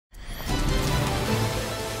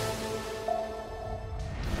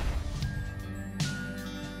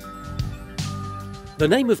The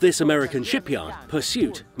name of this American shipyard,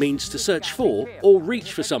 Pursuit, means to search for or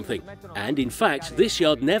reach for something. And in fact, this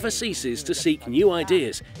yard never ceases to seek new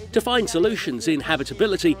ideas, to find solutions in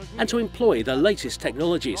habitability and to employ the latest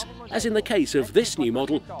technologies, as in the case of this new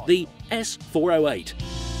model, the S408.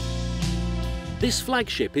 This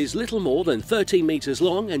flagship is little more than 13 metres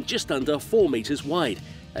long and just under 4 metres wide.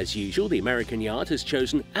 As usual, the American yard has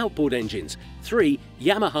chosen outboard engines, 3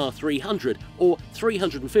 Yamaha 300 or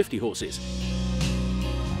 350 horses.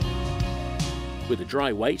 With a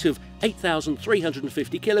dry weight of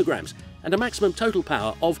 8,350 kilograms and a maximum total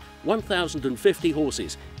power of 1,050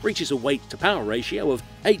 horses, reaches a weight to power ratio of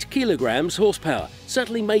 8 kilograms horsepower,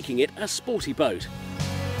 certainly making it a sporty boat.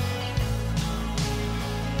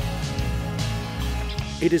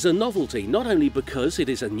 It is a novelty not only because it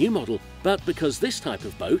is a new model, but because this type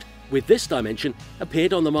of boat, with this dimension,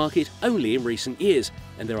 appeared on the market only in recent years,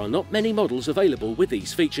 and there are not many models available with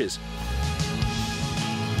these features.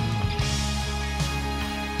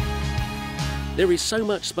 There is so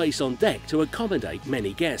much space on deck to accommodate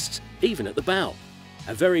many guests, even at the bow.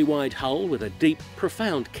 A very wide hull with a deep,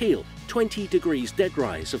 profound keel, 20 degrees dead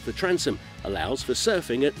rise of the transom, allows for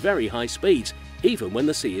surfing at very high speeds, even when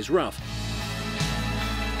the sea is rough.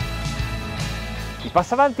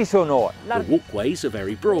 The walkways are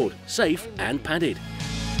very broad, safe and padded.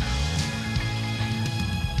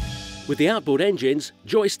 With the outboard engines,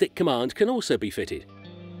 joystick command can also be fitted.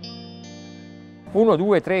 1,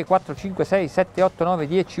 2, 3, 4, 5, 6, 7, 8, 9,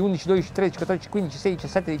 10, 11, 12, 13, 14, 15, 16,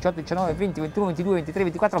 17, 18, 19, 20, 21, 22,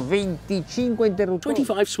 23, 24, 25 interruttori.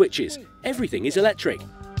 25 switches. Everything is electric.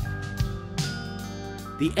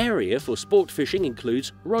 The area for sport fishing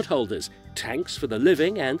includes rod holders, tanks for the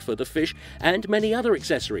living and for the fish, and many other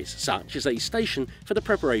accessories, such as a station for the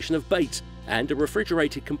preparation of baits and a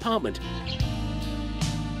refrigerated compartment.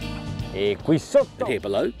 And here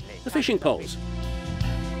below, the fishing poles.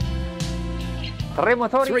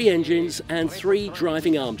 3 engines and 3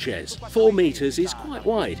 driving armchairs. 4 meters is quite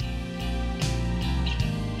wide.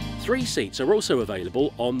 3 seats are also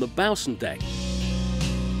available on the bosun deck.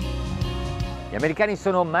 Gli americani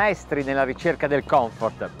sono maestri nella ricerca del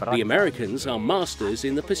comfort. The Americans are masters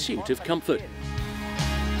in the pursuit of comfort.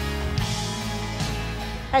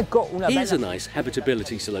 Here's a nice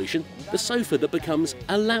habitability solution, the sofa that becomes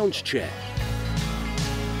a lounge chair.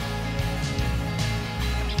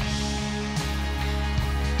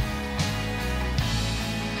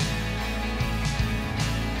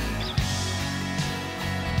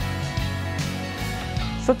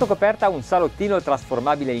 Sotto coperta un salottino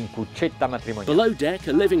trasformabile in cuccetta matrimoniale. Below deck,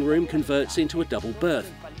 a living room converts into a double berth.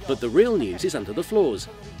 But the real news is under the floors.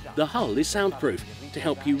 The hull is soundproof to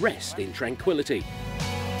help you rest in tranquility.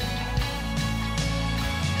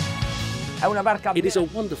 It is a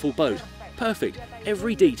wonderful boat. Perfect.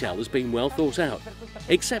 Every detail has been well thought out.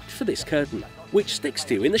 Except for this curtain, which sticks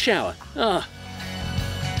to you in the shower. Ah,